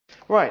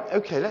Right,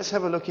 okay, let's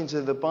have a look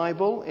into the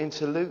Bible,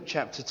 into Luke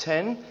chapter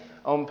 10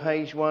 on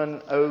page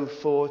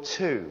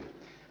 1042.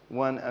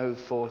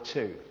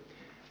 1042.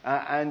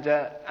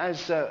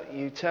 As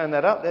you turn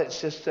that up, let's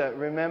just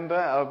remember,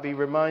 I'll be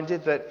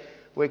reminded that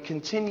we're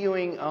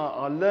continuing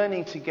our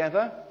learning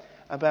together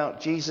about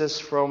Jesus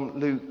from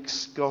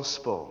Luke's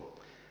Gospel.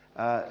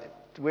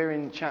 We're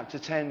in chapter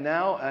 10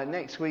 now.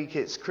 Next week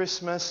it's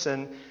Christmas,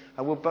 and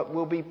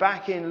we'll be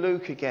back in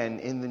Luke again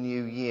in the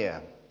new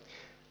year.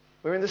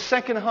 We're in the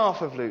second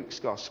half of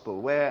Luke's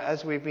Gospel, where,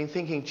 as we've been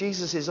thinking,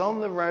 Jesus is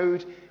on the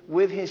road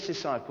with his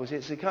disciples.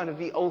 It's a kind of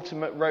the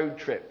ultimate road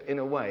trip, in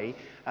a way.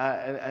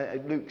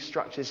 And Luke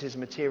structures his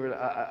material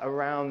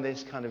around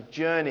this kind of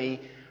journey,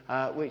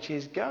 which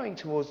is going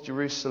towards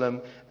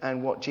Jerusalem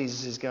and what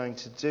Jesus is going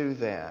to do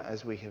there,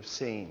 as we have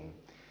seen.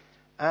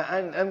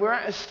 And we're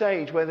at a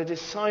stage where the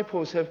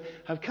disciples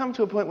have come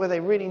to a point where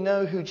they really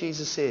know who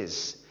Jesus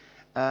is.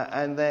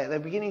 And they're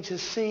beginning to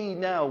see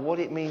now what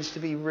it means to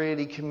be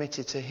really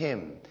committed to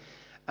him.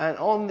 And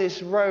on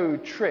this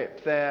road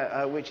trip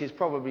there, which is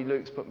probably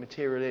Luke's put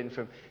material in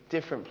from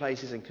different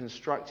places and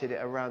constructed it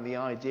around the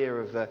idea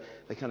of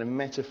the kind of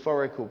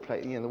metaphorical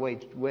place, the way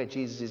where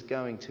Jesus is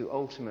going to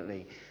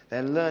ultimately.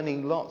 They're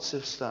learning lots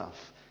of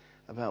stuff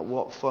about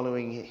what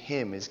following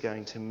him is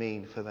going to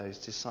mean for those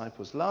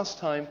disciples. Last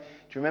time, do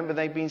you remember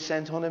they'd been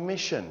sent on a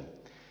mission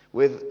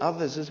with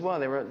others as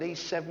well? There were at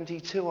least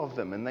 72 of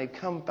them, and they've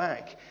come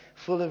back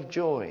full of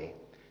joy.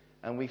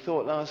 And we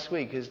thought last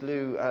week, as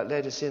Lou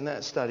led us in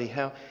that study,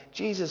 how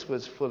Jesus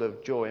was full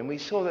of joy. And we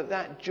saw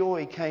that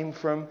joy came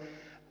from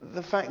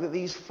the fact that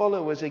these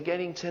followers are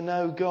getting to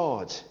know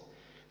God.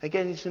 They're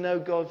getting to know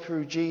God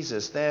through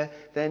Jesus. Their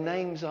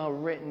names are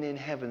written in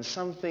heaven.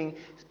 Something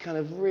kind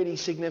of really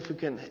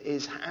significant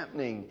is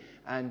happening,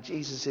 and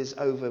Jesus is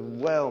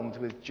overwhelmed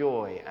with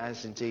joy,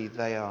 as indeed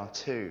they are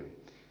too.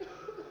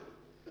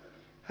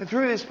 And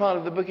through this part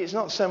of the book, it's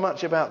not so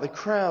much about the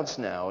crowds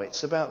now,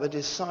 it's about the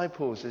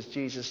disciples as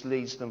Jesus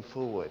leads them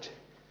forward.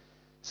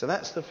 So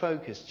that's the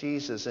focus,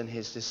 Jesus and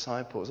his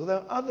disciples.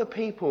 Although other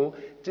people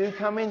do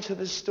come into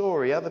the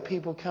story, other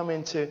people come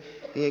into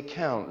the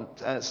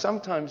account.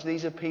 Sometimes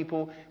these are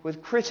people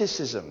with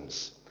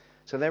criticisms.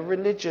 So they're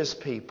religious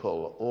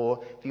people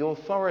or the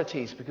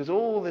authorities, because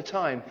all the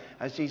time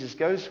as Jesus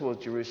goes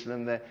towards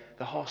Jerusalem, the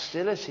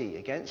hostility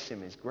against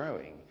him is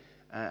growing.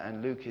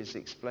 And Luke is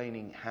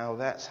explaining how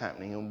that's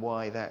happening and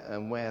why that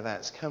and where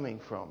that's coming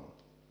from.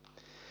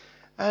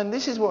 And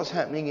this is what's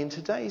happening in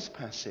today's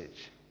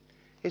passage.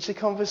 It's a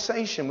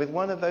conversation with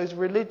one of those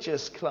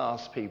religious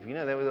class people. You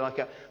know, there was like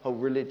a whole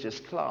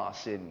religious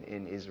class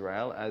in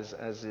Israel,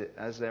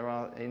 as there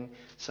are in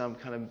some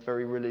kind of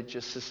very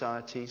religious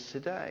societies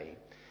today.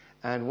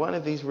 And one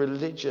of these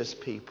religious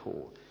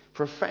people,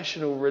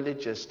 professional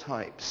religious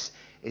types,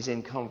 is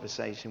in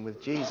conversation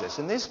with Jesus.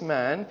 And this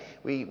man,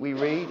 we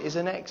read, is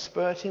an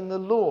expert in the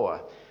law.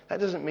 That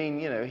doesn't mean,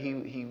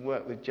 he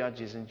worked with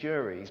judges and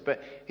juries,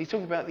 but he's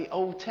talking about the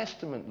Old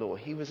Testament law.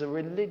 He was a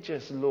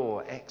religious law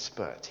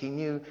expert. He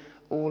knew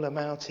all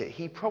about it.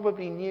 He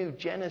probably knew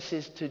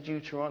Genesis to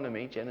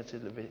Deuteronomy,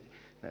 Genesis,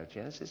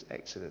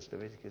 Exodus,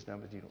 Leviticus,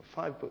 Numbers, Deuteronomy,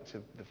 5 books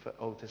of the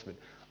Old Testament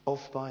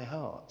off by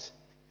heart,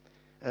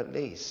 at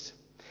least.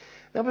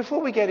 Now,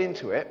 before we get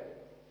into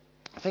it,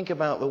 think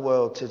about the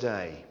world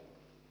today.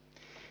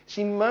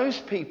 See,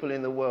 most people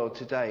in the world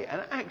today,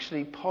 and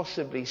actually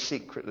possibly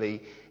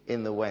secretly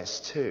in the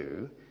West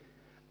too,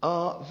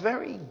 are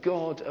very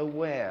God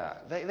aware.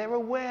 They're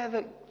aware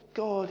that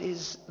God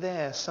is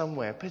there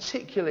somewhere,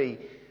 particularly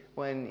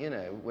when,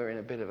 we're in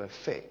a bit of a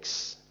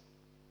fix.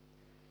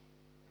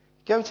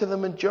 Go to the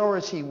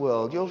majority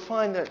world, you'll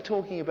find that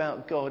talking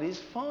about God is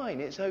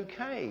fine, it's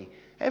okay.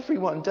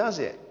 Everyone does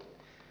it.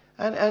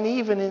 And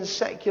even in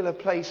secular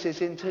places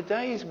in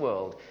today's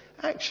world,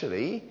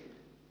 actually,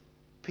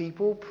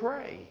 people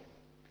pray.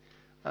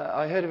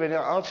 I heard of an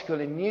article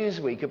in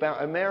Newsweek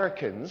about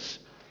Americans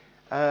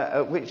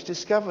which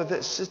discovered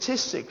that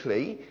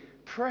statistically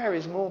prayer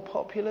is more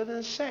popular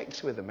than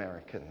sex with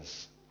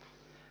Americans.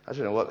 I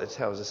don't know what that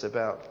tells us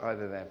about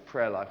either their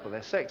prayer life or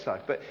their sex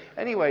life. But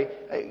anyway,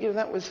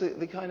 that was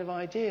the kind of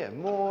idea.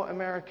 More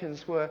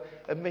Americans were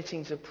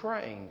admitting to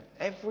praying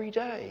every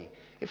day.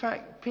 In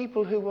fact,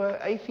 people who were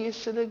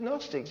atheists and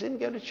agnostics, didn't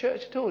go to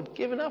church at all,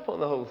 given up on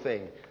the whole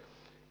thing,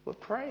 were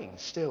praying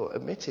still,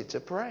 admitted to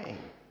praying.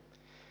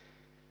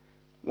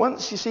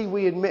 Once, you see,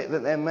 we admit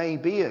that there may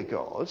be a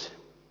God,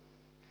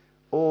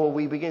 or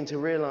we begin to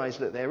realize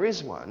that there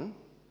is one,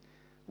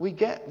 we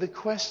get the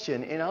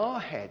question in our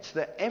heads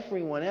that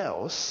everyone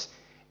else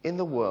in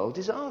the world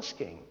is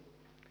asking.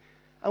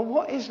 And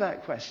what is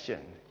that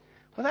question?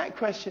 Well, that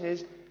question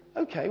is,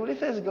 okay, well, if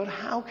there's a God,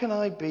 how can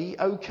I be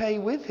okay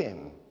with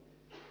him?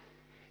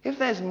 If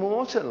there's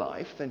more to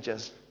life than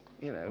just,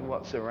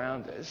 what's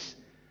around us,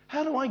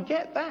 how do I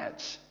get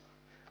that?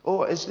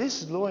 Or as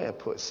this lawyer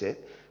puts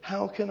it,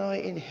 how can I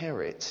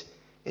inherit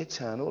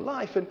eternal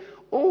life? And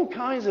all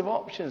kinds of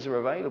options are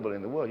available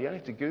in the world. You don't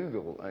have to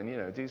Google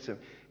and, do some,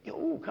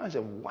 all kinds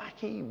of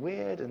wacky,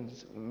 weird and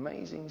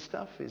amazing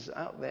stuff is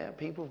out there.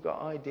 People have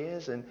got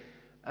ideas, and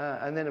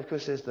And then, of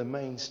course, there's the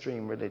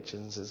mainstream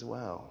religions as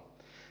well.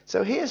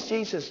 So here's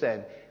Jesus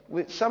then,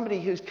 with somebody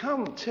who's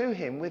come to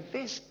him with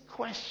this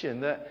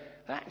question that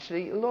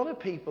actually a lot of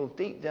people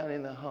deep down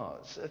in their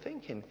hearts are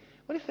thinking,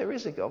 well, if there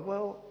is a God,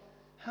 well,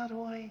 how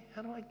do I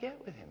get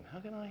with him? How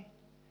can I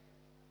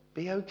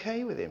be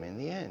okay with him in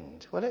the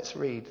end? Well, let's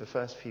read the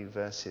first few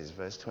verses,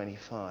 verse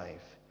 25.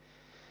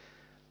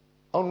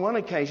 On one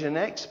occasion,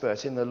 an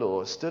expert in the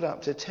law stood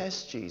up to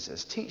test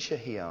Jesus. Teacher,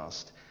 he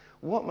asked,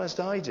 what must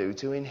I do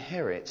to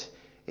inherit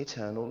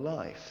eternal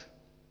life?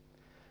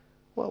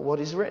 Well, what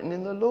is written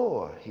in the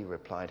law? He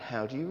replied.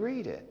 How do you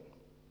read it?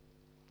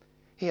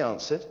 He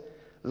answered,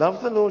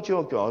 love the Lord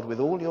your God with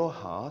all your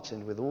heart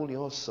and with all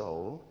your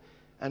soul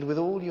and with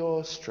all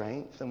your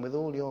strength and with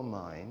all your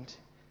mind,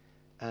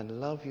 and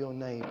love your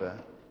neighbour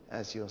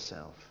as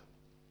yourself.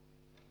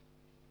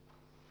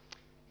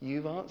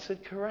 You've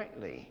answered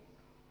correctly,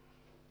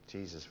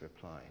 Jesus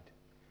replied.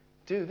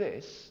 Do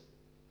this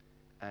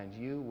and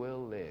you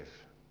will live.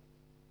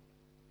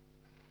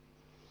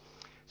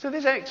 So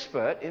this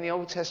expert in the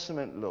Old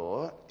Testament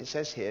law, it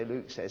says here,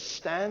 Luke says,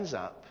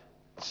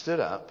 stood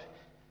up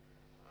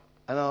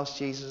and asked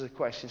Jesus a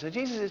question. So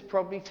Jesus is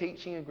probably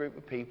teaching a group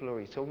of people, or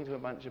he's talking to a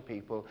bunch of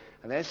people,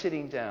 and they're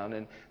sitting down,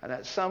 and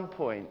at some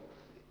point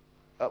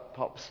up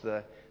pops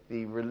the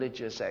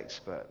religious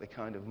expert, the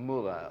kind of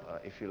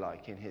mullah, if you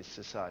like, in his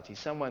society,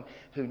 someone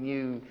who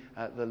knew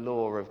the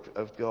law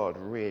of God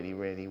really,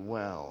 really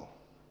well,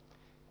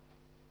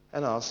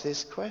 and asked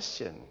this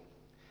question.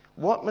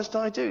 What must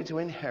I do to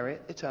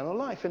inherit eternal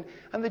life?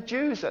 And the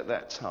Jews at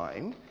that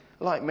time,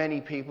 like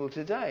many people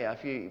today,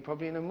 if you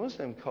probably in a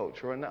Muslim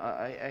culture or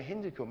a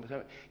Hindu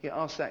culture, you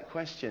ask that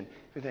question,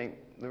 you think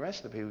the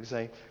rest of the people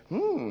say,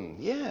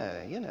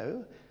 yeah,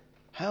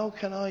 how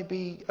can I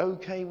be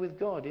okay with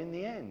God in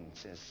the end,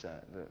 says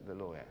the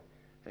lawyer.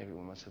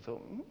 Everyone must have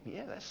thought,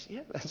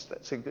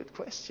 that's a good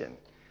question.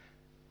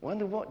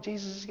 Wonder what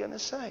Jesus is going to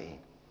say.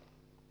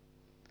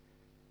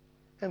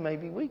 And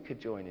maybe we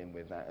could join in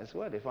with that as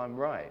well. If I'm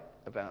right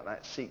about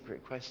that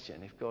secret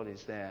question, if God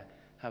is there,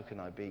 how can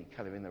I be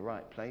kind of in the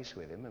right place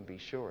with him and be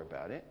sure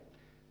about it?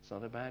 It's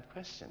not a bad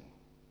question.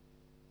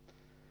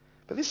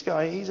 But this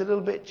guy, he's a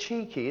little bit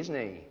cheeky, isn't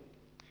he?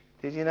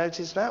 Did you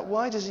notice that?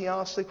 Why does he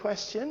ask the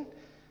question?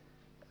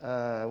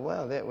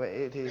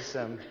 It is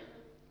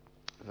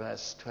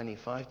verse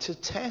 25, to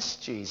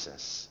test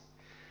Jesus.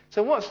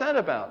 So what's that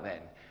about then?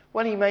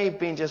 Well, he may have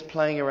been just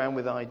playing around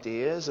with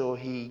ideas, or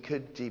he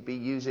could be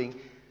using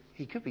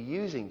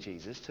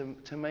Jesus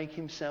to make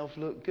himself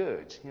look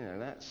good.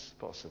 That's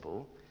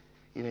possible.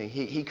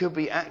 He could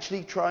be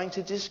actually trying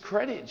to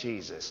discredit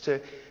Jesus,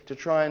 to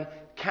try and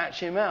catch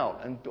him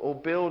out or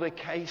build a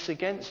case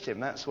against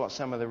him. That's what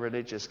some of the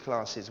religious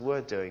classes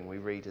were doing, we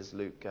read as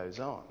Luke goes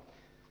on.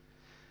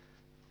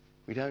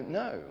 We don't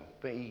know,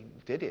 but he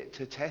did it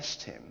to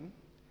test him.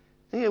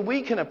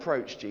 We can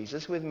approach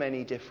Jesus with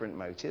many different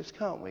motives,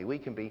 can't we? We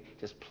can be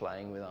just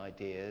playing with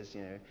ideas,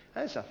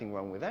 There's nothing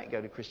wrong with that.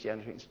 Go to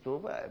Christianity Explore.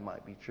 Well, it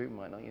might be true,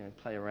 might not,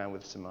 play around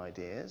with some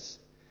ideas.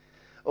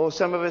 Or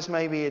some of us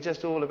maybe are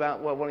just all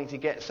about, wanting to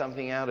get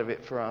something out of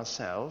it for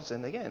ourselves.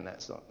 And again,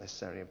 that's not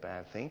necessarily a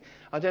bad thing.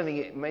 I don't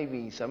think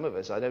maybe some of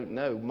us, I don't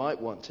know,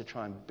 might want to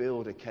try and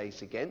build a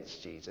case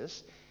against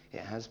Jesus.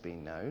 It has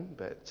been known,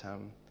 but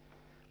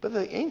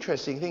the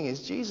interesting thing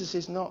is Jesus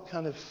is not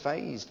kind of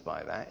fazed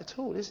by that at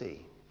all, is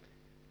he?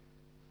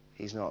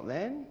 He's not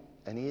then,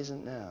 and he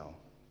isn't now.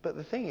 But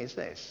the thing is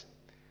this.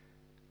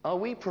 Are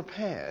we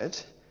prepared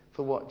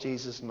for what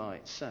Jesus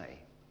might say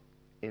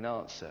in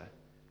answer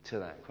to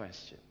that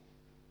question?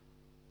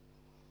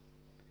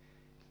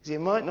 See,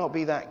 it might not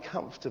be that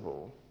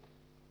comfortable,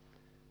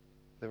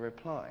 the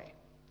reply,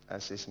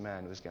 as this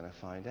man was going to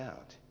find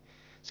out.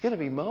 It's going to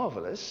be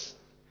marvelous,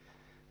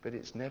 but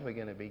it's never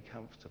going to be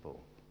comfortable.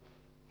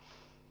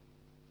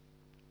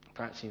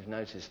 Perhaps you've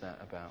noticed that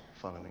about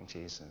following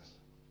Jesus.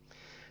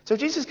 So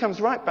Jesus comes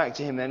right back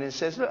to him then and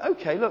says,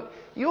 look,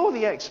 you're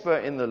the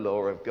expert in the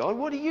law of God.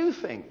 What do you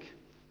think?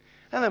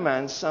 And the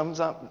man sums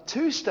up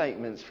two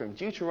statements from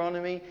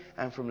Deuteronomy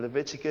and from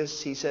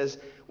Leviticus. He says,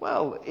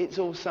 well, it's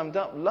all summed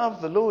up.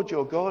 Love the Lord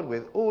your God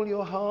with all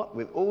your heart,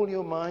 with all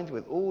your mind,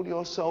 with all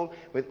your soul,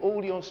 with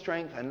all your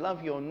strength, and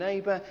love your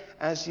neighbour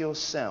as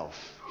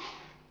yourself.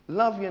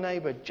 Love your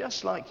neighbour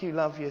just like you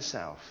love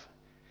yourself.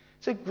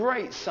 It's a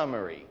great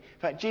summary. In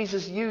fact,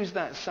 Jesus used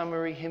that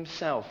summary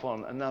himself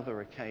on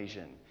another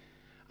occasion.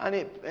 And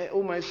it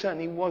almost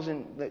certainly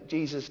wasn't that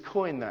Jesus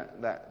coined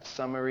that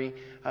summary.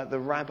 The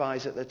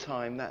rabbis at the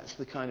time, that's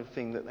the kind of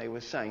thing that they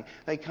were saying.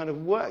 They kind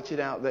of worked it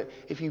out that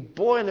if you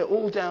boil it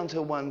all down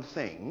to one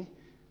thing,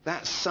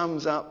 that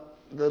sums up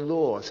the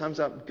law, sums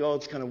up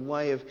God's kind of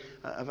way of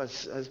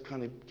us as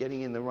kind of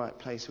getting in the right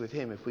place with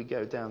him if we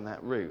go down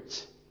that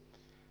route.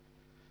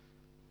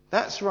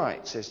 That's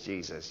right, says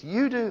Jesus.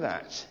 You do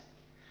that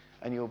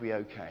and you'll be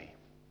okay.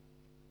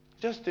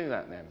 Just do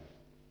that then.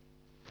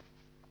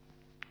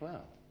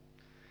 Well,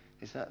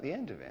 is that the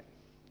end of it?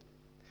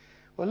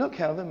 Well, look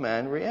how the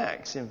man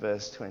reacts in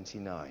verse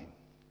 29.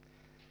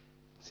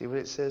 See what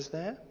it says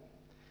there?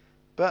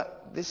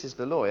 But this is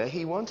the lawyer.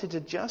 He wanted to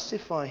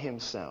justify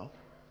himself.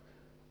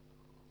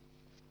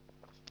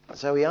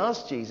 So he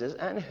asked Jesus,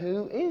 and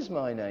who is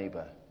my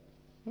neighbour?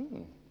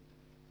 It's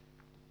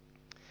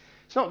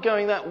not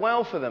going that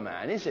well for the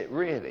man, is it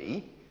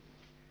really?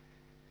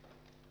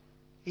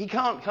 He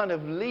can't kind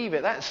of leave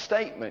it, that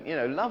statement,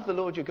 love the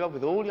Lord your God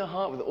with all your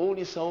heart, with all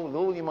your soul, with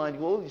all your mind,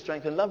 with all your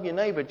strength, and love your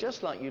neighbour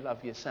just like you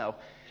love yourself.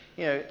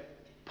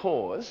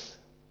 Pause.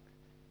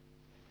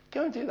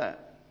 Go and do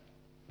that.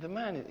 The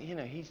man,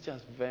 he's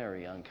just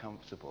very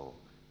uncomfortable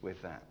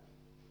with that.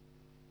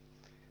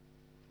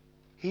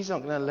 He's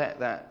not going to let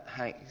that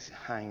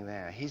hang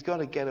there. He's got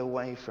to get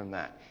away from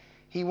that.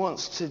 He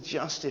wants to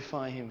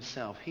justify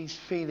himself. He's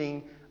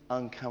feeling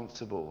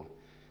uncomfortable.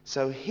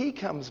 So he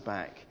comes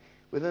back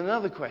with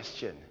another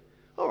question.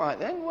 All right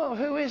then, well,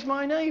 who is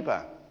my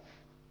neighbour?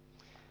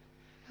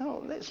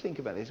 Now, let's think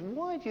about this.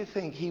 Why do you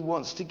think he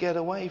wants to get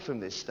away from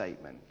this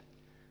statement?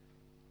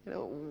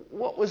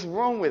 What was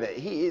wrong with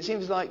it? It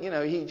seems like,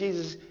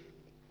 Jesus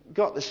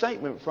got the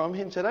statement from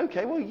him, said,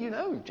 okay,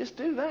 well, just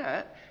do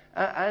that.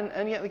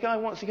 And yet the guy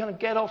wants to kind of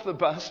get off the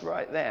bus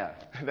right there.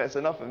 That's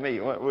enough of me.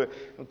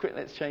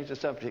 Let's change the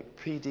subject.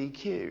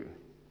 PDQ.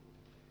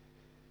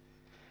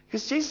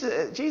 Because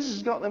Jesus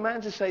has got the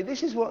man to say,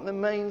 this is what the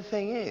main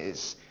thing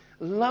is.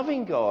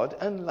 Loving God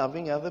and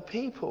loving other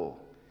people.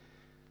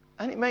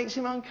 And it makes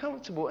him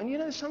uncomfortable.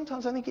 And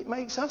sometimes I think it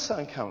makes us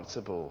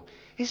uncomfortable.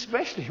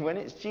 Especially when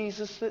it's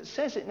Jesus that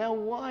says it. Now,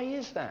 why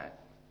is that?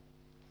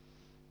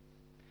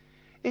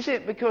 Is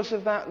it because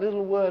of that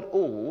little word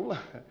all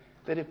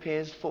that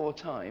appears 4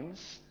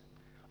 times?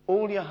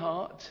 All your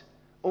heart,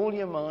 all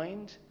your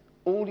mind,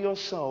 all your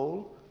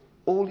soul,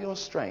 all your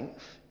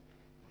strength.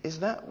 Is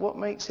that what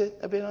makes it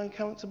a bit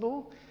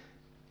uncomfortable?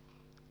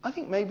 I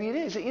think maybe it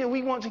is.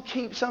 We want to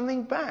keep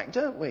something back,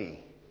 don't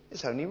we?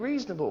 It's only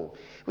reasonable.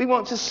 We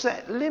want to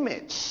set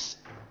limits.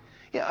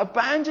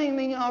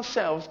 Abandoning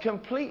ourselves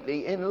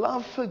completely in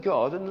love for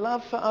God and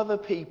love for other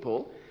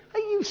people. Are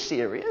you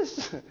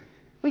serious?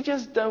 We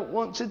just don't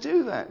want to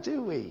do that,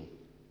 do we?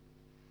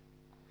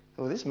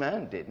 Well, this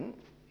man didn't.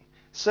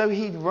 So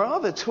he'd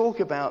rather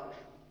talk about,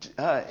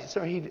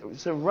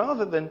 so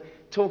rather than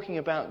talking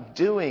about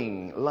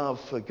doing love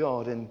for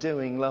God and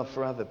doing love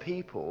for other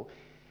people,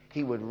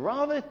 he would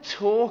rather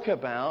talk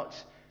about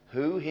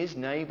who his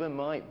neighbour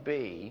might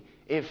be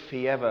if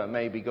he ever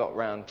maybe got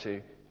round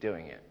to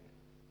doing it.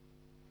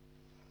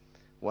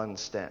 One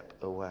step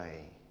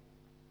away.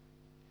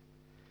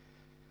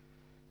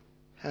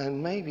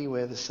 And maybe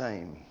we're the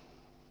same.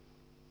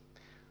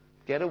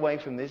 Get away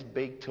from this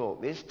big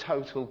talk, this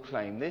total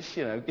claim, this,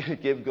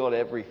 give God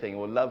everything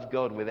or love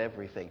God with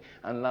everything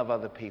and love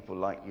other people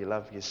like you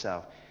love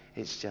yourself.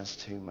 It's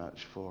just too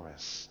much for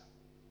us.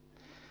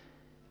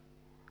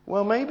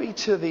 Well, maybe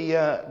to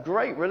the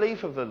great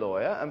relief of the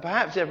lawyer and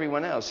perhaps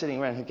everyone else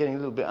sitting around getting a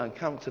little bit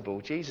uncomfortable,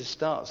 Jesus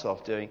starts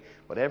off doing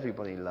what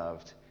everybody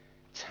loved,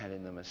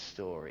 telling them a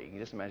story. You can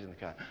just imagine the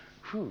guy,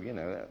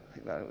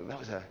 that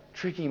was a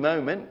tricky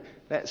moment.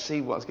 Let's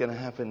see what's going to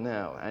happen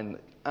now. And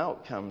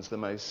out comes the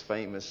most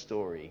famous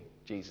story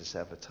Jesus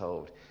ever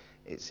told.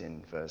 It's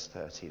in verse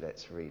 30.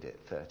 Let's read it,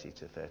 30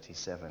 to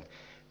 37.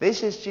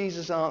 This is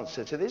Jesus'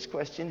 answer to this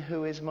question,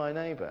 who is my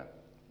neighbour?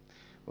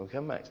 We'll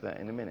come back to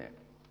that in a minute.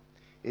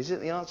 Is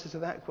it the answer to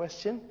that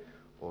question,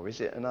 or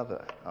is it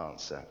another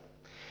answer?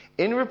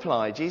 In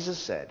reply, Jesus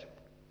said,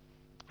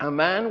 a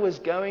man was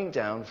going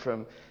down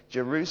from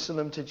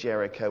Jerusalem to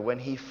Jericho when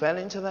he fell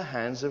into the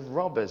hands of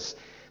robbers.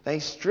 They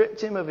stripped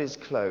him of his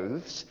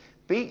clothes,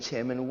 beat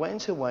him, and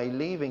went away,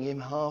 leaving him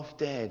half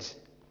dead.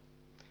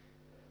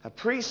 A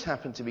priest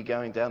happened to be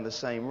going down the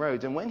same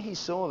road, and when he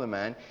saw the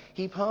man,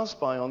 he passed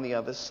by on the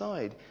other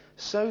side.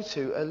 So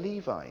too a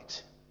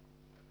Levite,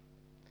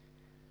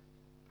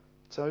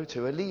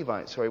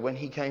 when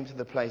he came to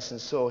the place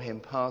and saw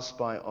him, passed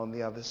by on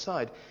the other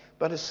side.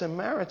 But a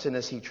Samaritan,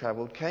 as he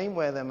travelled, came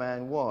where the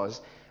man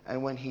was,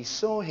 and when he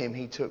saw him,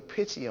 he took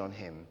pity on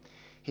him.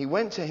 He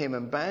went to him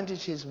and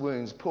bandaged his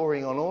wounds,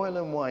 pouring on oil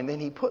and wine. Then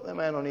he put the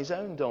man on his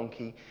own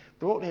donkey,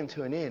 brought him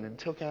to an inn, and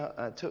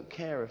took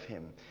care of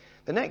him.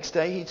 The next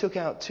day he took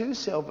out 2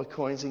 silver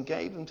coins and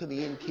gave them to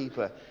the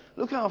innkeeper.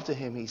 Look after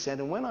him, he said,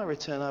 and when I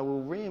return I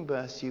will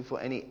reimburse you for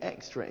any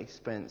extra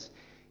expense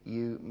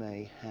you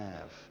may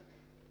have.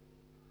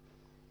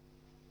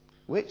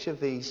 Which of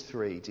these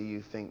 3 do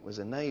you think was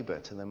a neighbour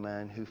to the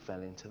man who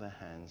fell into the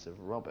hands of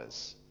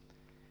robbers?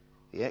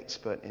 The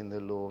expert in the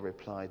law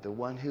replied, the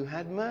one who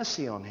had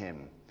mercy on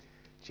him.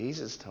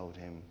 Jesus told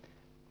him,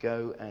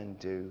 go and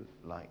do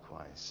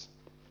likewise.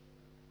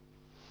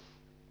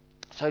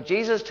 So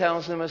Jesus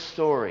tells them a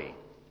story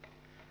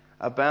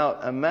about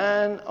a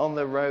man on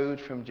the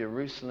road from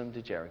Jerusalem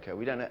to Jericho.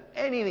 We don't know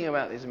anything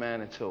about this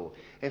man at all.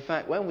 In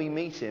fact, when we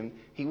meet him,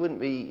 we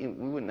wouldn't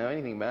know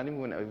anything about him.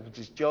 We wouldn't know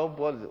his job,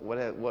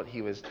 what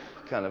he was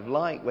kind of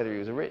like, whether he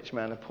was a rich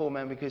man, a poor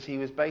man, because he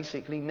was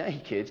basically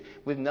naked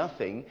with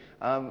nothing,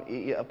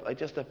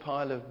 just a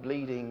pile of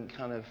bleeding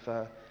kind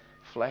of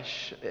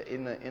flesh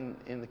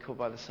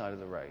by the side of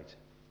the road.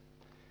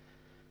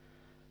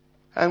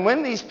 And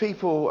when these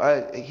people,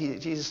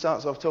 Jesus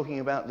starts off talking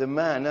about the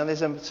man. Now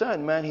there's a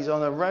certain man, he's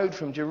on a road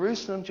from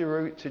Jerusalem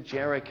to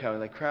Jericho,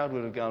 and the crowd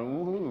would have gone,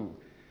 woohoo,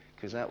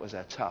 because that was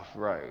a tough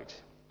road.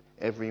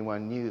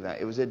 Everyone knew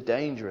that. It was a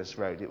dangerous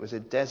road. It was a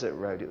desert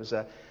road. It was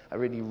a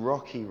really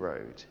rocky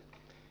road.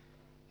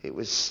 It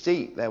was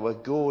steep. There were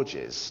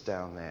gorges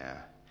down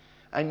there.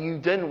 And you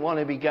didn't want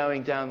to be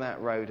going down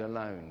that road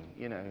alone.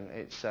 You know,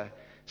 it's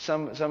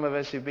some of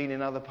us who've been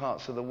in other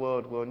parts of the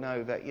world will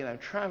know that, you know,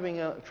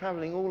 traveling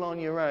all on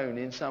your own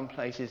in some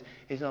places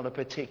is not a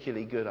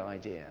particularly good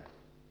idea.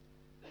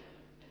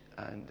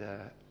 And,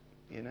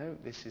 you know,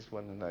 this is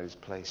one of those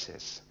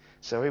places.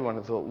 So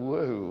everyone thought,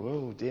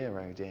 whoa, oh dear,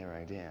 oh dear,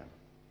 oh dear.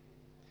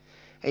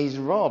 He's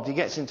robbed. He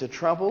gets into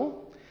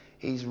trouble.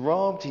 He's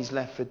robbed. He's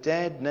left for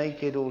dead,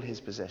 naked. All his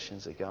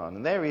possessions are gone.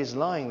 And there he is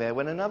lying there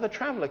when another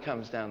traveller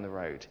comes down the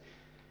road.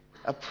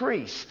 A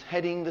priest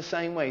heading the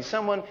same way.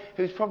 Someone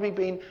who's probably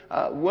been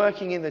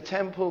working in the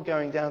temple,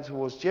 going down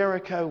towards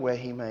Jericho, where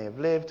he may have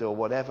lived or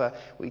whatever.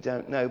 We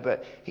don't know.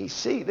 But he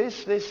sees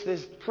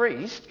this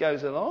priest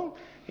goes along.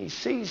 He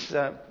sees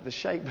the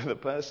shape of the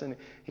person.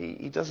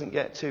 He doesn't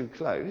get too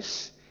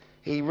close.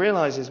 He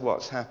realizes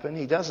what's happened.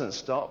 He doesn't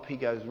stop. He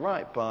goes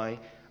right by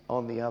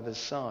on the other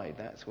side.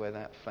 That's where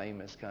that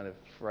famous kind of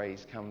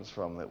phrase comes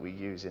from that we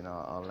use in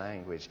our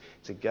language.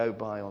 To go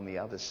by on the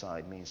other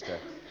side means to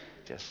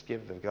just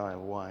give the guy a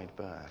wide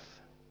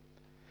berth.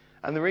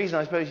 And the reason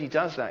I suppose he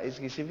does that is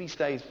because if he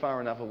stays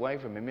far enough away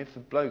from him, if the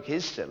bloke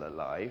is still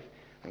alive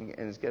and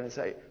is going to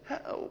say,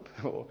 help,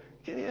 or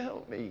can you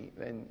help me?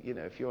 Then, you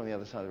know, if you're on the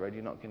other side of the road,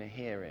 you're not going to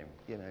hear him.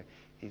 You know,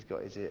 he's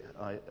got his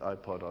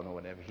iPod on or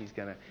whatever. He's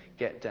going to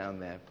get down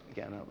there,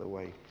 get out of the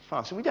way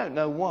fast. So we don't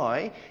know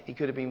why. He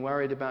could have been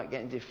worried about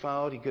getting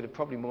defiled. He could have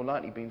probably more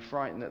likely been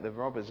frightened that the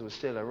robbers were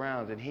still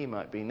around and he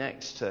might be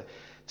next to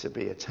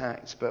be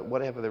attacked. But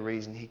whatever the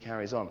reason, he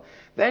carries on.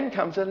 Then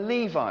comes a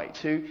Levite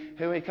who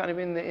kind of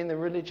in the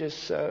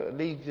religious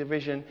league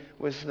division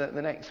was the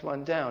next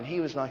one down. He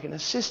was like an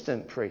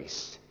assistant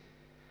priest.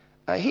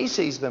 He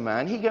sees the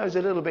man. He goes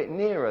a little bit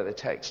nearer, the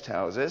text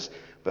tells us,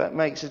 but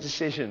makes a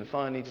decision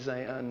finally to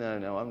say, oh,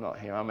 no, I'm not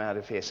here. I'm out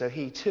of here. So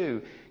he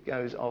too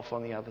goes off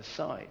on the other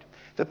side.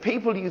 The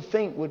people you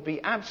think would be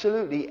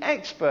absolutely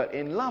expert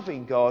in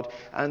loving God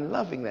and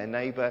loving their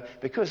neighbour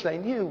because they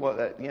knew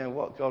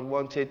what God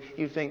wanted,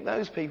 you think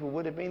those people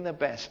would have been the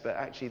best, but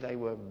actually they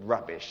were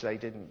rubbish. They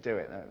didn't do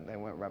it. They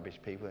weren't rubbish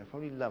people. They're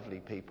probably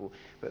lovely people,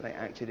 but they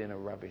acted in a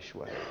rubbish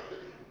way.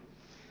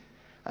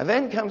 And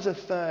then comes a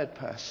third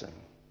person.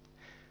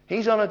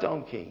 He's on a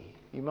donkey.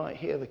 You might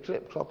hear the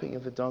clip-clopping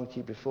of the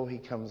donkey before he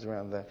comes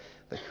around the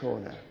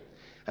corner.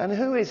 And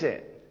who is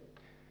it?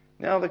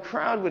 Now, the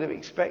crowd would have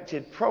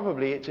expected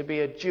probably it to be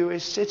a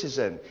Jewish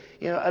citizen,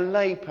 a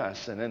lay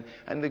person.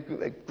 And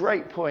the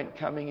great point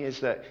coming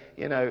is that,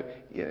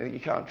 you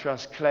can't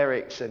trust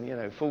clerics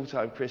and,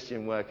 full-time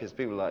Christian workers,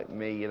 people like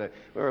me,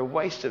 we're a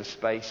waste of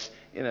space,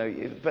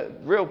 but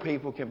real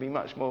people can be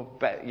much more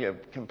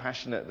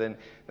compassionate than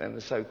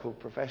the so-called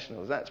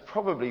professionals. That's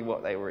probably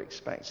what they were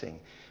expecting.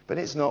 But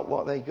it's not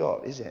what they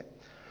got, is it?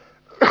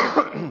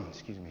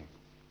 Excuse me.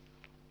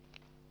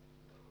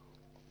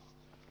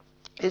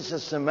 It's a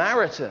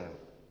Samaritan.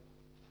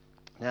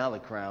 Now the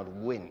crowd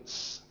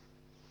wince.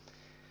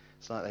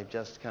 It's like they've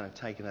just kind of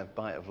taken a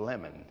bite of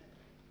lemon.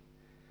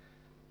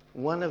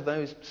 One of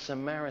those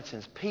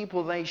Samaritans,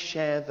 people they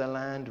share the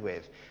land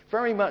with.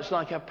 Very much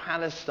like a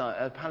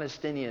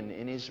Palestinian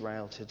in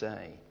Israel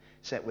today,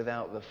 except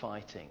without the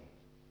fighting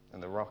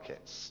and the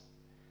rockets.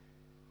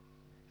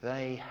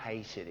 They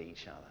hated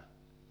each other.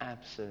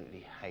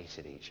 Absolutely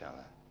hated each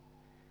other.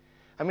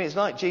 I mean, it's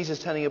like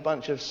Jesus telling a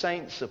bunch of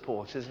Saints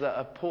supporters that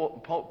a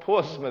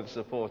Portsmouth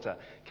supporter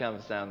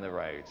comes down the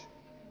road.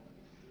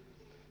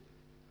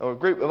 Or a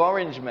group of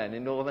Orange men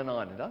in Northern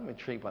Ireland. I'm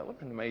intrigued by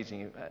what an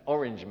amazing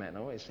Orange men. I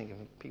always think of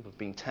people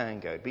being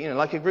tangoed. But,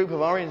 like a group of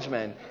Orange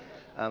men.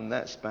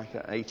 That's back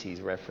at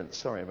 80s reference.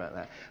 Sorry about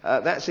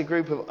that. That's a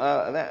group of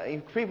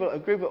a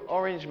group of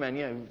Orange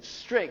men,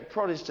 strict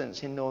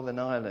Protestants in Northern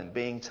Ireland,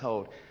 being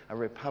told a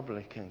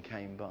Republican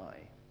came by.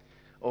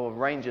 Or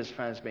Rangers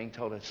fans being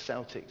told a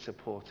Celtic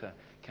supporter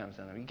comes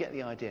down. You get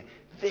the idea.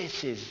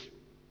 This is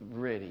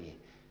really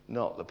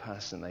not the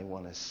person they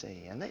want to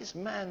see. And this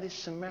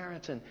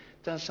Samaritan,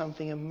 does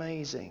something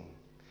amazing.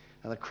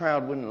 And the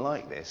crowd wouldn't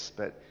like this,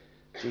 but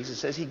Jesus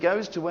says he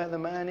goes to where the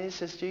man is,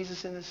 says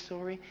Jesus in the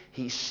story.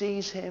 He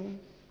sees him.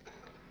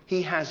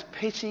 He has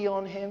pity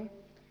on him.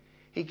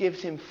 He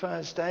gives him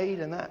first aid,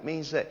 and that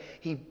means that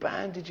he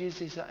bandages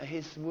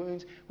his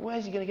wounds.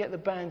 Where's he going to get the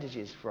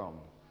bandages from?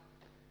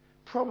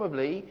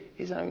 Probably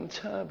his own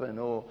turban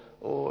or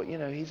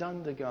his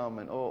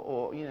undergarment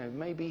or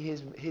maybe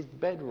his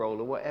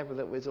bedroll or whatever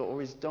that was, or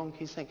his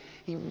donkey's thing.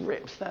 He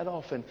rips that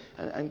off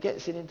and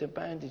gets it into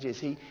bandages.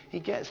 He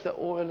gets the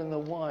oil and the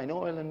wine.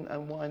 Oil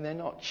and wine, they're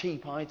not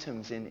cheap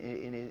items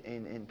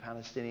in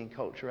Palestinian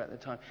culture at the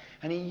time.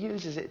 And he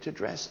uses it to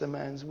dress the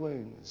man's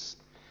wounds.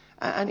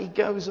 And he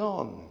goes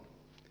on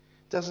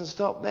Doesn't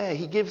stop there.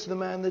 He gives the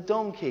man the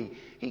donkey.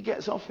 He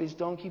gets off his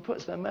donkey,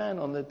 puts the man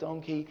on the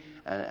donkey,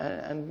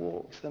 and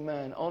walks the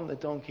man on the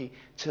donkey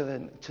to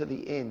the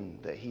inn.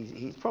 That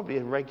he's probably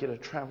a regular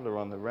traveller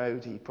on the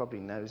road. He probably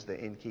knows the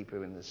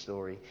innkeeper in the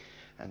story,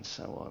 and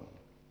so on.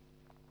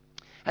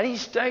 And he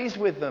stays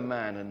with the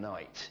man a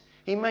night.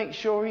 He makes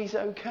sure he's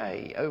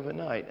okay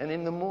overnight. And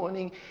in the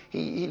morning,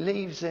 he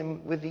leaves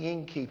him with the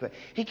innkeeper.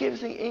 He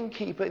gives the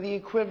innkeeper the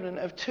equivalent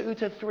of £200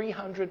 to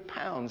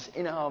 £300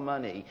 in our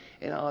money,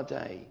 in our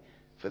day,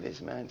 for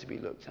this man to be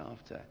looked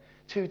after.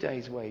 2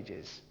 days'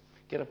 wages.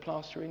 Get a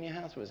plasterer in your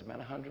house, was about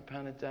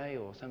 £100 a day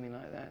or something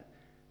like that.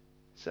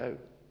 So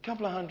a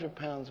couple of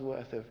 £100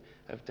 worth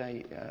of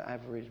day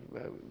average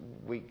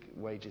week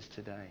wages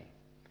today.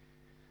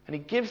 And he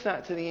gives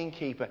that to the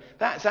innkeeper.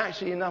 That's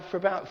actually enough for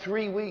about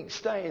 3 weeks'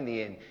 stay in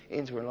the inn.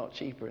 Inns were a lot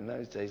cheaper in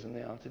those days than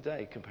they are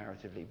today,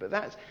 comparatively. But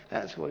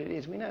that's what it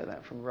is. We know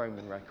that from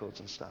Roman records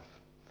and stuff.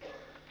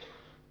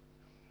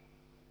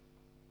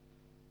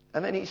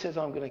 And then he says,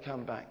 I'm going to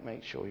come back,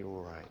 make sure you're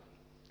all right.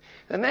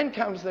 And then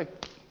comes the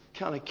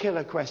kind of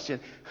killer question.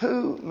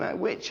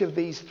 Which of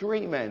these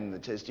 3 men,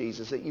 says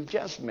Jesus, that you've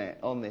just met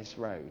on this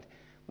road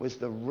was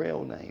the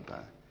real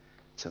neighbour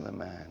to the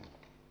man?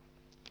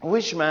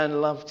 Which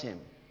man loved him?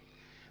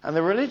 And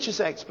the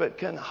religious expert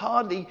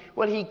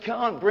he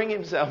can't bring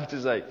himself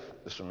to say,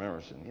 the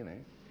Samaritan, you know.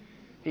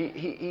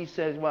 He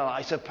says, well,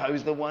 I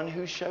suppose the one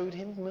who showed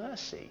him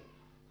mercy.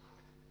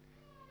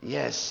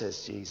 Yes,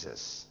 says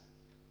Jesus.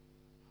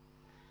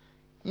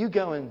 You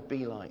go and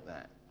be like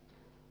that.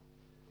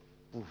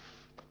 Oof.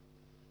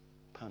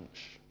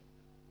 Punch.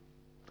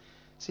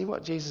 See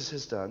what Jesus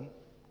has done?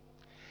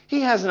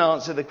 He hasn't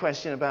answered the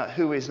question about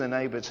who is the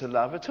neighbour to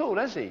love at all,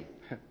 has he?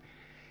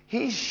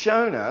 He's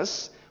shown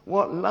us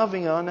what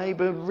loving our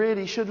neighbour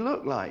really should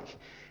look like.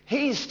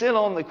 He's still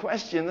on the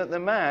question that the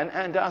man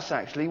and us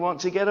actually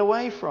want to get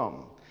away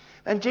from.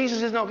 And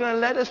Jesus is not going to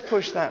let us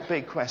push that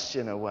big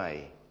question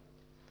away.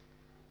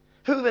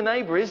 Who the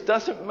neighbour is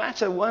doesn't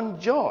matter one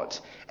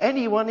jot.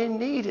 Anyone in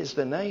need is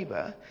the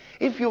neighbour.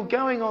 If you're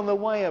going on the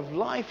way of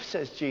life,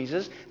 says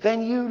Jesus,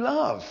 then you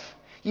love.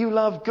 You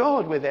love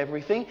God with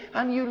everything,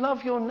 and you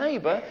love your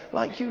neighbour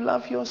like you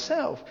love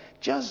yourself.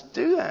 Just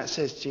do that,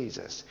 says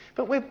Jesus.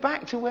 But we're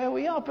back to where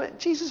we are. But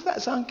Jesus,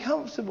 that's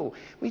uncomfortable.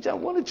 We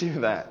don't want to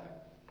do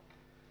that.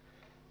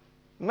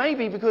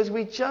 Maybe because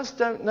we just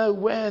don't know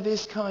where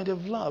this kind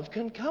of love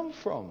can come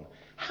from.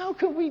 How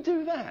can we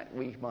do that,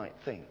 we might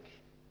think.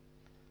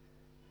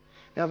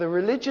 Now, the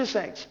religious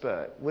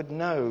expert would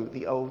know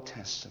the Old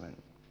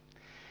Testament.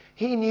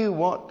 He knew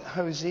what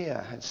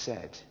Hosea had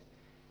said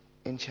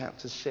in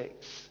chapter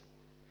 6.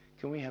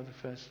 Can we have the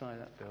first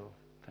slide up, Bill?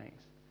 Thanks.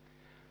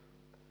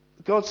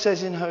 God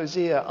says in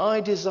Hosea,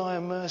 I desire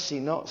mercy,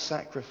 not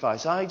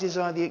sacrifice. I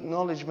desire the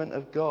acknowledgement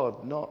of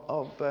God, not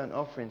of burnt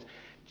offerings.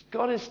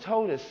 God has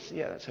told us,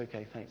 yeah, that's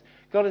okay, thanks.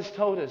 God has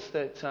told us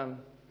that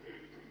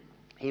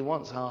He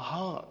wants our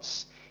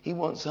hearts. He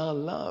wants our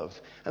love.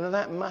 And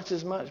that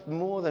matters much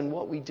more than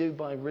what we do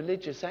by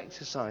religious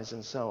exercise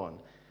and so on.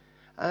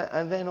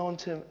 And then on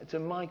to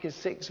Micah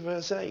 6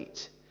 verse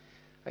 8.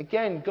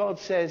 Again, God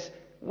says,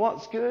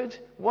 what's good?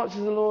 What does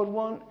the Lord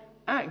want?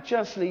 Act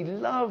justly,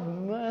 love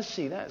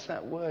mercy. That's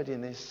that word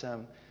in this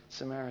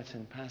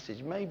Samaritan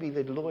passage. Maybe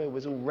the lawyer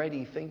was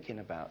already thinking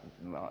about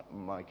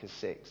Micah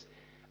 6.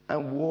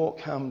 And walk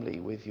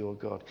humbly with your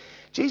God.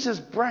 Jesus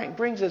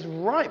brings us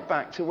right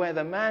back to where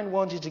the man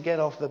wanted to get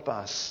off the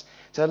bus.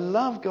 To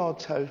love God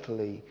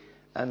totally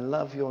and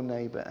love your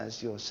neighbour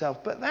as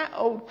yourself. But that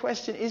old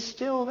question is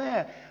still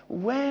there.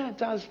 Where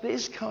does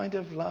this kind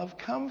of love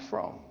come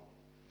from?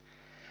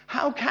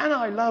 How can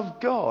I love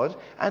God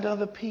and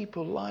other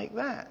people like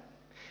that?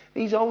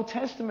 These Old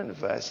Testament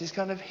verses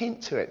kind of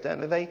hint to it,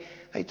 don't they?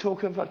 They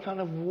talk of a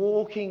kind of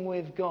walking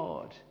with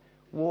God.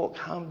 Walk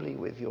humbly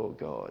with your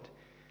God.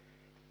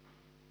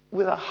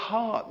 With a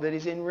heart that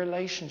is in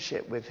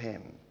relationship with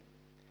Him.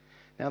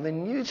 Now, the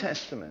New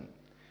Testament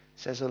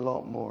says a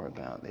lot more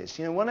about this.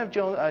 You know, one of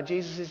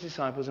Jesus'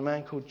 disciples, a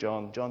man called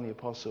John the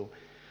Apostle,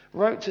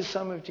 wrote to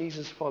some of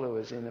Jesus'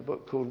 followers in a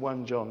book called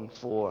 1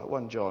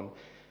 John,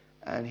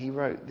 and he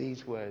wrote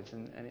these words,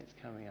 and it's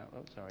coming up.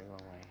 Oh, sorry, wrong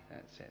way.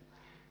 That's it.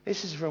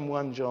 This is from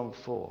 1 John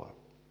 4.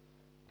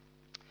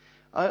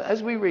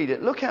 As we read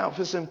it, look out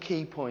for some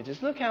key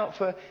pointers. Look out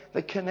for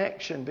the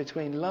connection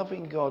between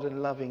loving God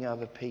and loving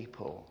other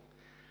people.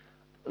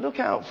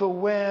 Look out for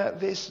where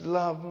this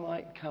love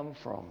might come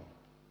from.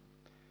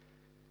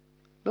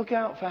 Look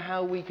out for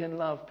how we can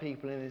love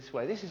people in this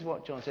way. This is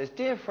what John says.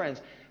 Dear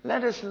friends,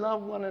 let us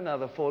love one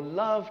another, for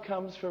love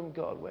comes from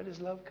God. Where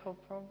does love come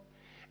from?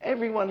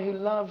 Everyone who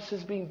loves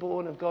has been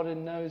born of God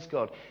and knows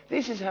God.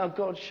 This is how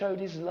God showed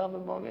His love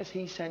among us.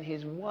 He sent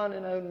His one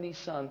and only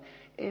Son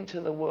into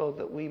the world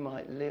that we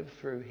might live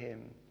through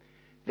Him.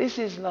 This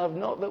is love,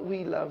 not that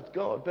we loved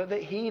God, but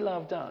that He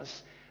loved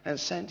us and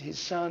sent His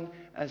Son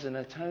as an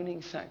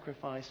atoning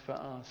sacrifice for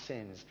our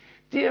sins.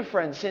 Dear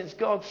friends, since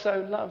God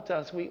so loved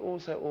us, we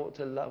also ought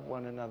to love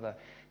one another.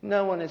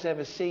 No one has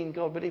ever seen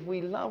God, but if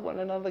we love one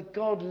another,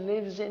 God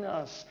lives in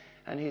us,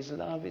 and his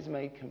love is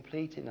made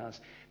complete in us.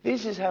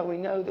 This is how we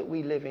know that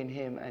we live in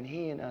him and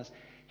he in us.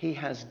 He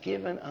has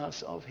given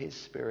us of his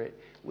Spirit.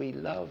 We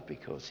love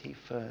because he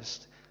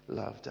first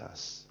loved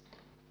us.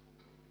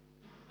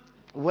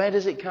 Where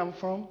does it come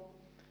from?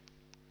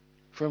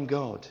 From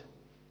God.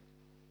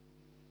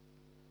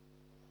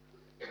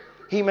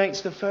 He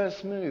makes the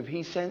first move.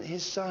 He sent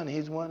his Son,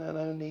 his one and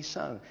only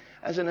Son,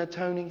 as an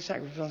atoning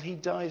sacrifice. He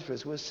died for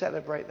us. We'll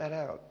celebrate that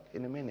out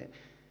in a minute.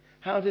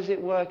 How does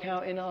it work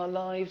out in our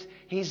lives?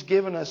 He's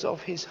given us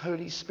of his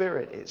Holy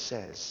Spirit, it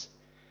says.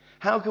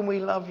 How can we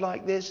love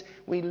like this?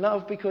 We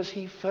love because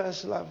he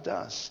first loved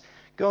us.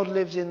 God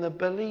lives in the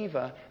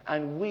believer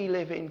and we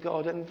live in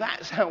God. And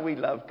that's how we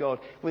love God,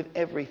 with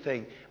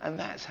everything. And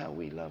that's how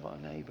we love our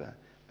neighbour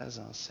as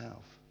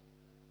ourselves.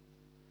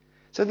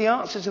 So the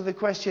answer to the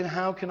question,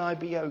 how can I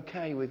be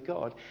okay with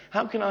God?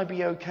 How can I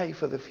be okay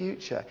for the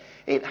future?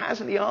 The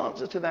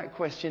answer to that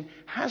question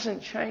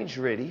hasn't changed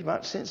really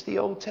much since the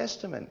Old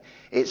Testament.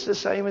 It's the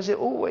same as it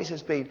always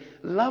has been.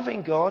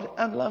 Loving God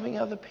and loving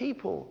other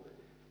people.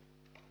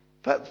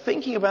 But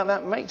thinking about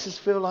that makes us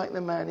feel like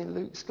the man in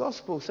Luke's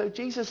Gospel. So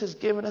Jesus has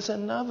given us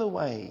another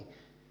way.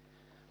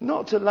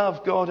 Not to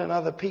love God and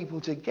other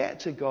people to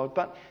get to God,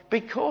 but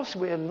because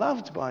we're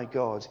loved by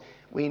God,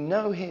 we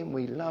know him,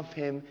 we love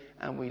him,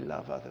 and we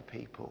love other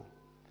people.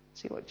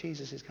 See what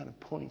Jesus is kind of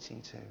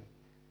pointing to.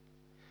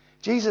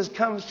 Jesus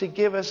comes to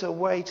give us a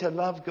way to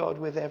love God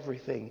with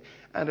everything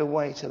and a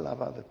way to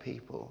love other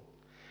people.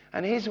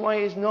 And his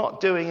way is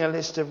not doing a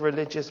list of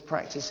religious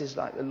practices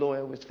like the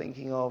lawyer was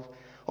thinking of,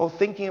 or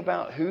thinking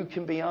about who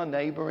can be our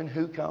neighbour and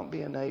who can't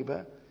be a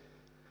neighbour,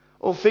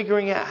 or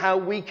figuring out how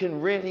we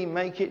can really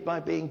make it by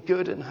being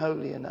good and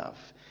holy enough.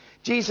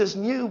 Jesus'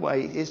 new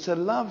way is to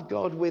love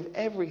God with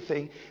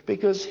everything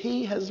because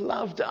he has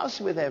loved us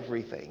with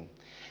everything.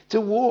 To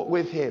walk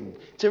with him,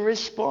 to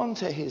respond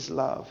to his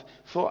love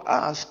for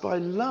us by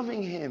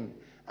loving him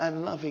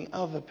and loving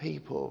other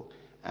people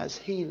as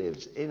he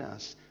lives in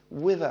us,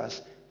 with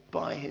us,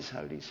 by his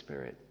Holy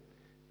Spirit.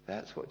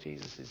 That's what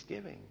Jesus is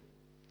giving.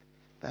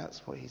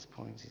 That's what he's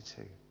pointed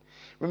to.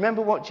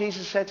 Remember what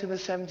Jesus said to the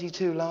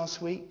 72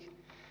 last week?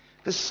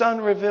 The Son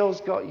reveals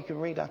God. You can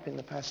read up in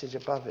the passage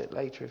above it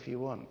later if you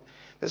want.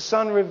 The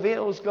Son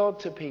reveals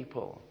God to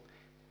people.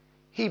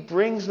 He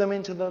brings them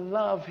into the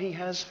love he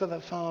has for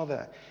the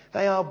Father.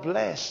 They are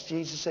blessed,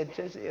 Jesus said.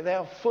 They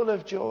are full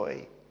of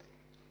joy.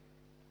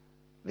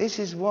 This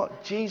is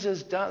what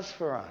Jesus does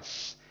for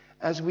us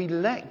as we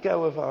let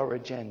go of our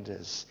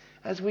agendas,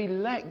 as we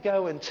let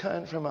go and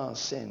turn from our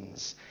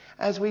sins,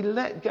 as we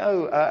let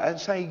go and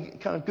say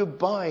kind of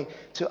goodbye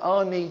to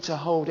our need to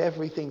hold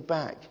everything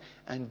back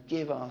and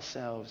give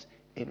ourselves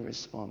in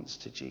response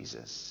to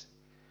Jesus.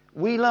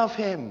 We love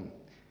him.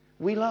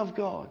 We love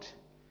God.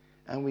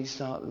 And we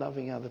start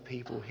loving other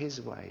people his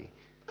way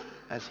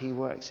as he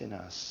works in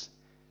us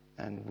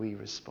and we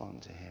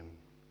respond to him.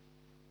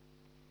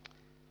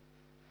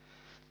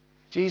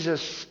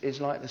 Jesus is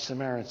like the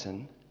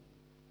Samaritan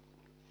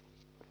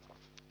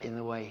in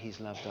the way he's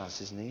loved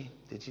us, isn't he?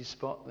 Did you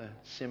spot the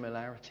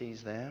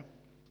similarities there?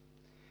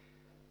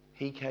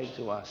 He came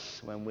to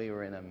us when we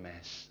were in a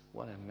mess.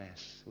 What a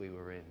mess we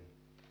were in.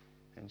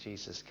 And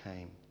Jesus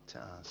came to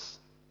us.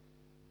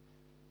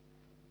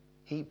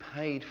 He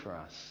paid for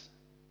us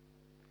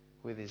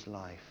with his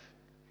life.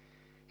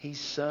 He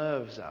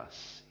serves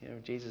us. You know,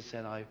 Jesus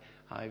said,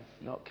 I've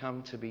not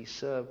come to be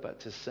served,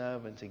 but to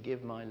serve and to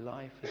give my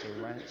life as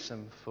a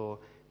ransom for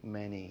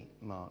many,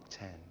 Mark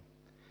 10.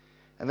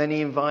 And then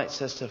he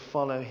invites us to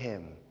follow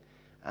him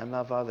and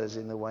love others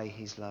in the way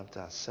he's loved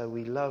us. So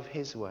we love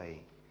his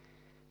way.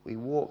 We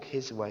walk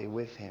his way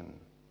with him.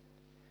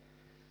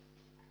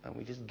 And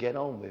we just get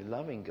on with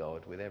loving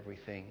God with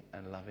everything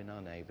and loving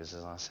our neighbours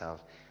as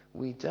ourselves.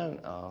 We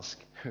don't ask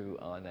who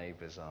our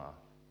neighbours are.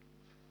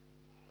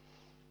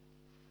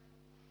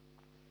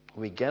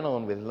 We get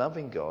on with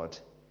loving God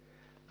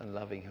and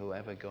loving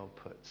whoever God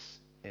puts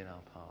in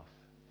our path.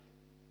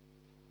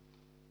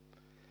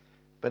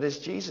 But as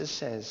Jesus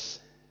says,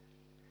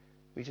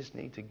 we just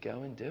need to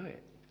go and do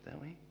it,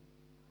 don't we?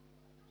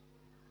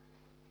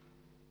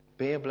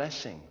 Be a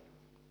blessing.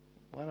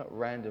 Why not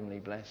randomly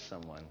bless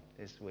someone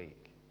this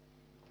week?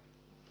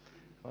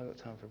 Have I got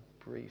time for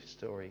a brief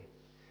story?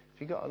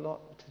 Have you got a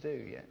lot to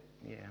do yet?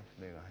 Yeah,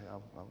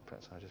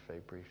 perhaps I'll just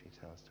very briefly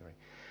tell a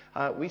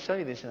story. We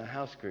studied this in a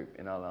house group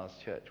in our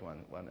last church,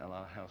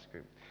 our house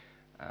group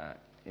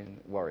in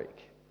Warwick.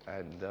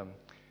 And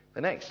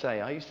the next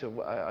day,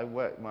 I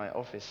worked, my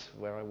office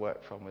where I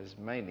worked from was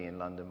mainly in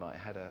London, but I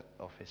had an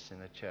office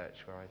in a church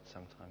where I'd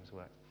sometimes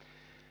work.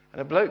 And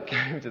a bloke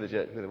came to the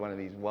church with one of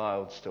these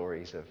wild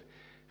stories of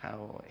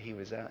how he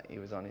was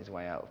on his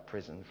way out of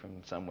prison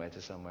from somewhere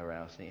to somewhere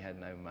else, and he had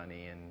no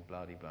money and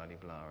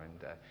blah-de-blah-de-blah.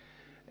 And,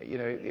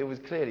 it was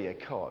clearly a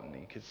con.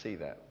 You could see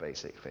that,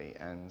 basically.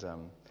 And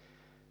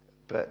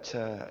But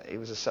it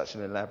was such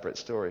an elaborate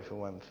story for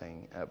one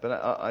thing. But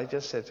I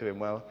just said to him,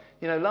 well,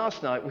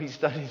 last night we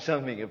studied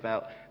something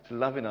about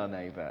loving our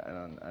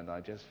neighbour, and I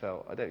just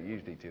felt, I don't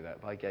usually do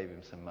that, but I gave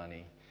him some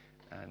money,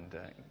 and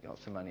got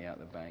some money out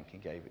of the bank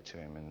and gave it to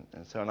him.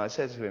 And I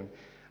said to him,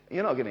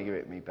 "You're not going to give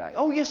it me back."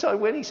 "Oh, yes, I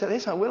will." He said,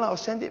 "Yes, I will. I'll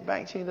send it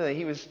back to you."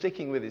 He was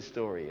sticking with his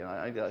story. And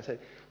I said,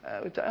 I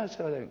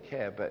don't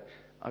care, but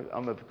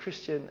I'm a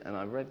Christian, and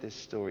I read this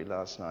story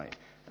last night.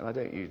 And I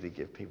don't usually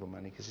give people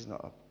money because it's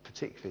not a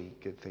particularly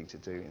good thing to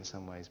do in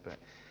some ways.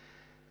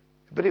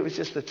 But it was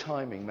just the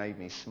timing made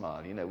me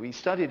smile. We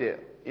studied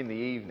it in the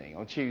evening,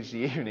 on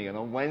Tuesday evening, and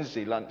on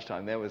Wednesday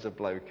lunchtime there was a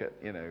bloke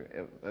at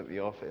the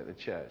office at the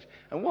church.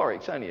 And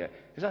Warwick's only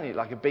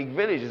like a big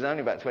village. There's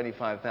only about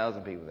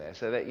 25,000 people there.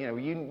 So that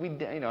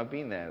I've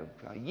been there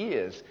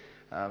years,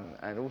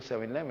 and also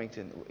in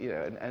Leamington.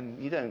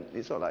 And you don't.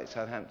 It's not like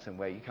Southampton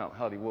where you can't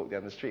hardly walk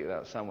down the street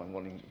without someone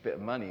wanting a bit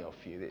of money off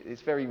you.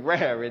 It's very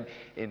rare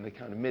in the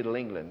kind of Middle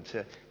England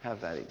to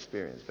have that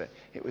experience. But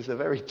it was the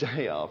very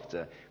day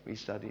after we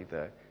studied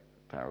the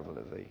parable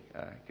of the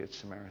Good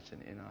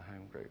Samaritan in our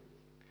home group.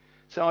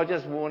 So I'm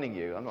just warning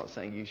you. I'm not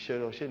saying you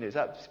should or shouldn't. It's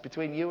up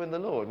between you and the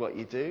Lord what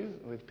you do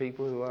with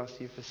people who ask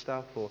you for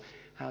stuff or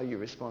how you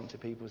respond to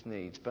people's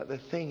needs. But the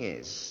thing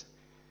is,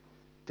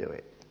 do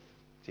it,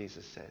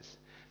 Jesus says.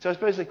 So I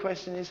suppose the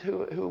question is,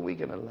 who are we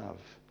going to love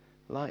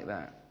like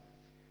that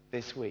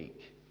this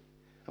week?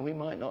 And we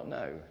might not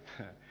know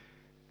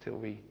till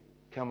we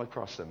come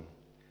across them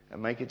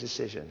and make a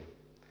decision.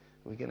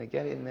 Are we going to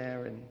get in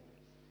there and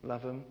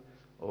love them,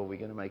 or are we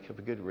going to make up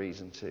a good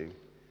reason to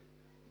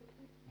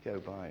go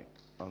by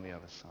on the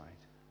other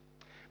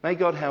side? May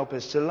God help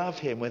us to love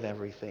him with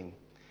everything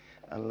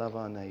and love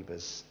our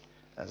neighbours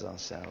as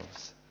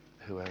ourselves,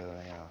 whoever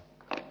they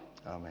are.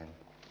 Amen.